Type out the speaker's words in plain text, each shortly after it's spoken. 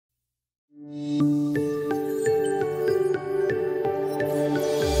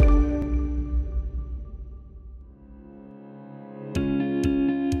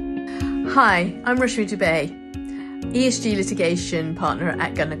Hi, I'm Rashmi Dube, ESG Litigation Partner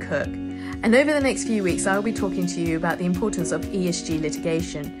at Gunnar Cook, and over the next few weeks I will be talking to you about the importance of ESG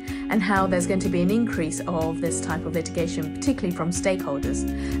litigation and how there's going to be an increase of this type of litigation, particularly from stakeholders,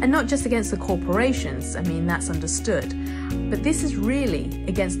 and not just against the corporations, I mean that's understood, but this is really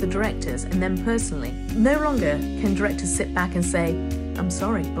against the directors and them personally. No longer can directors sit back and say, I'm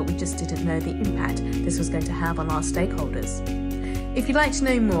sorry, but we just didn't know the impact this was going to have on our stakeholders. If you'd like to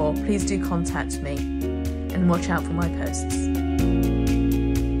know more, please do contact me and watch out for my posts.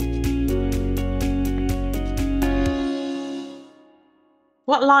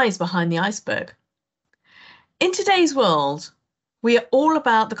 What lies behind the iceberg? In today's world, we are all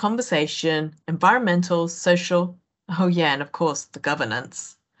about the conversation, environmental, social, and of course, the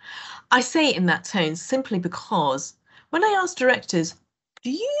governance. I say it in that tone simply because when I ask directors,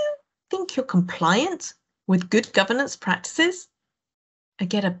 do you think you're compliant with good governance practices? I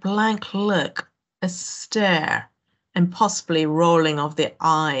get a blank look, a stare, and possibly rolling of their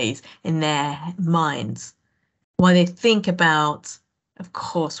eyes in their minds while they think about, of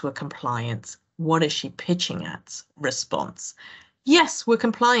course, we're compliant. What is she pitching at? Response. Yes, we're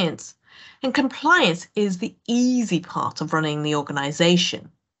compliant. And compliance is the easy part of running the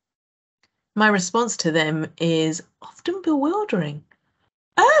organization. My response to them is often bewildering.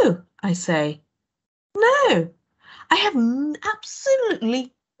 Oh, I say, no. I have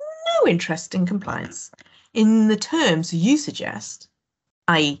absolutely no interest in compliance in the terms you suggest,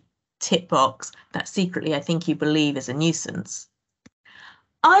 i.e. tick box that secretly I think you believe is a nuisance.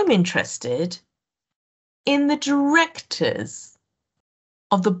 I'm interested in the directors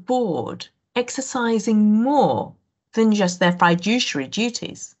of the board exercising more than just their fiduciary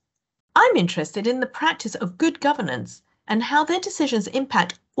duties. I'm interested in the practice of good governance and how their decisions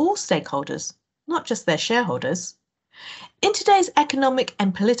impact all stakeholders, not just their shareholders. In today's economic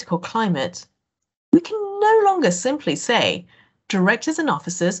and political climate, we can no longer simply say, directors and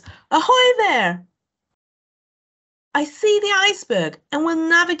officers, ahoy there! I see the iceberg and will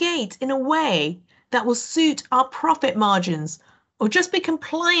navigate in a way that will suit our profit margins or just be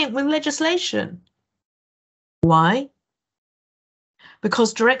compliant with legislation. Why?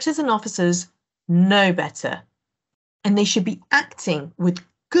 Because directors and officers know better, and they should be acting with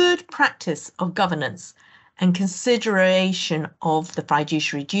good practice of governance and consideration of the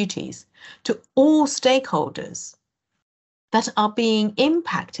fiduciary duties to all stakeholders that are being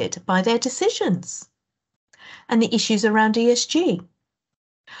impacted by their decisions and the issues around ESG.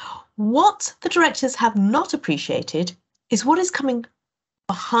 What the directors have not appreciated is what is coming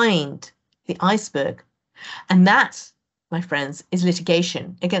behind the iceberg, and that, my friends, is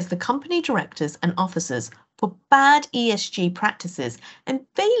litigation against the company directors and officers for bad ESG practices and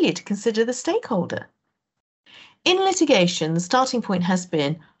failure to consider the stakeholder. In litigation, the starting point has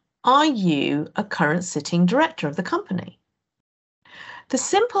been, are you a current sitting director of the company? The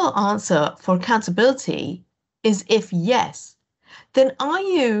simple answer for accountability is if yes, then are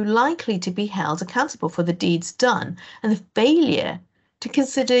you likely to be held accountable for the deeds done and the failure to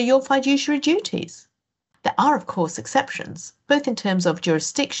consider your fiduciary duties? There are, of course, exceptions, both in terms of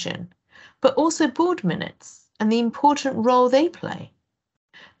jurisdiction, but also board minutes and the important role they play.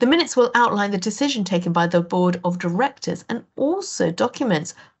 The minutes will outline the decision taken by the board of directors and also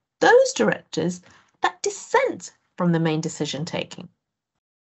documents those directors that dissent from the main decision taking.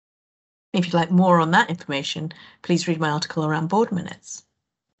 If you'd like more on that information, please read my article around board minutes.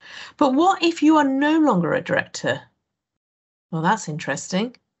 But what if you are no longer a director? Well, that's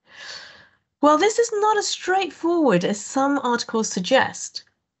interesting. Well, this is not as straightforward as some articles suggest.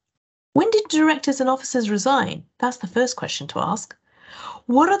 When did directors and officers resign? That's the first question to ask.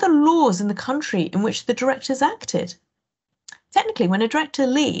 What are the laws in the country in which the directors acted? Technically, when a director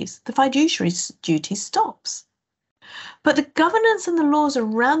leaves, the fiduciary duty stops. But the governance and the laws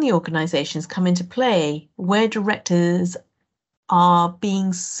around the organisations come into play where directors are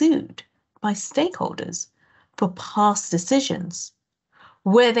being sued by stakeholders for past decisions,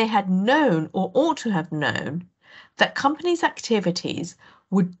 where they had known or ought to have known that companies' activities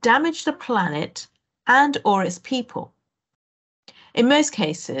would damage the planet and or its people. In most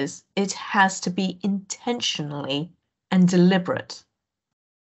cases, it has to be intentionally and deliberate.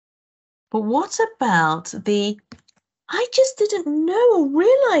 But what about the I just didn't know or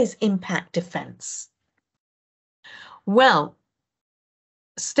realise impact defence? Well,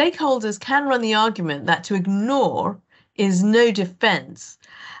 stakeholders can run the argument that to ignore is no defence,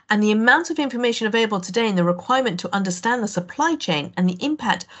 and the amount of information available today and the requirement to understand the supply chain and the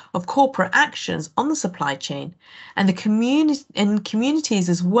impact of corporate actions on the supply chain and the communities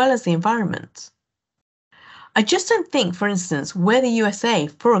as well as the environment I just don't think, for instance, where the USA,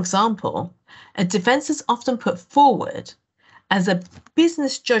 for example, a defense is often put forward as a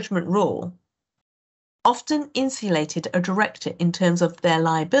business judgment rule, often insulated a director in terms of their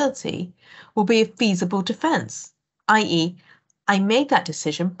liability, will be a feasible defense, i.e., I made that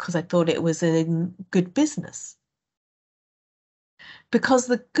decision because I thought it was a good business. Because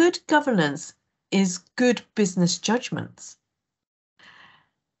the good governance is good business judgments.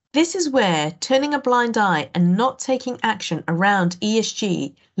 This is where turning a blind eye and not taking action around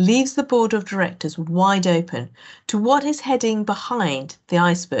ESG leaves the board of directors wide open to what is heading behind the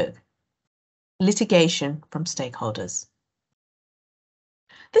iceberg: litigation from stakeholders.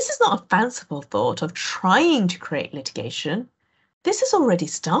 This is not a fanciful thought of trying to create litigation. This has already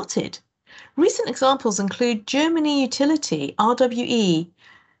started. Recent examples include Germany utility RWE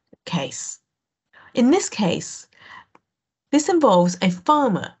case. In this case, this involves a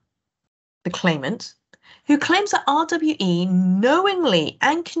farmer, the claimant, who claims that RWE knowingly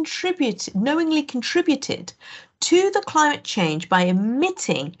contributed to the climate change by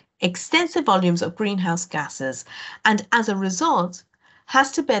emitting extensive volumes of greenhouse gases, and as a result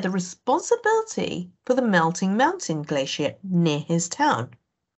has to bear the responsibility for the melting mountain glacier near his town.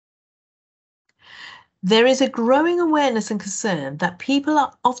 There is a growing awareness and concern that people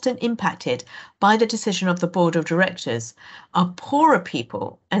are often impacted by the decision of the board of directors are poorer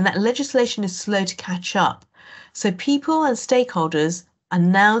people, and that legislation is slow to catch up. So people and stakeholders are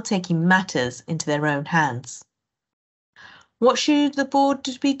now taking matters into their own hands. What should the board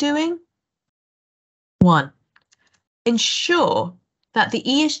be doing? 1. Ensure that the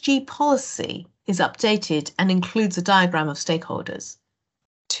ESG policy is updated and includes a diagram of stakeholders.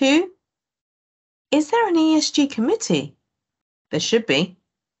 2. Is there an ESG committee? There should be.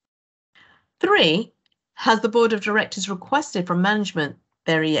 3. Has the board of directors requested from management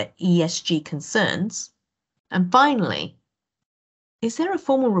their ESG concerns? And finally, is there a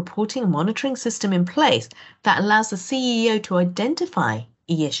formal reporting and monitoring system in place that allows the CEO to identify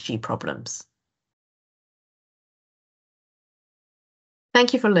ESG problems?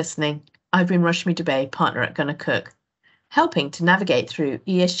 Thank you for listening. I've been Rashmi Dube, partner at Gunnar Cook, helping to navigate through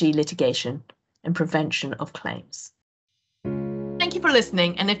ESG litigation and prevention of claims. Thank you for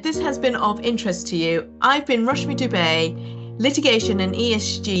listening, and if this has been of interest to you, I've been Rashmi Dube, litigation and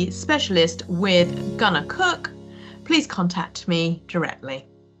ESG specialist with Gunnar Cook. Please contact me directly.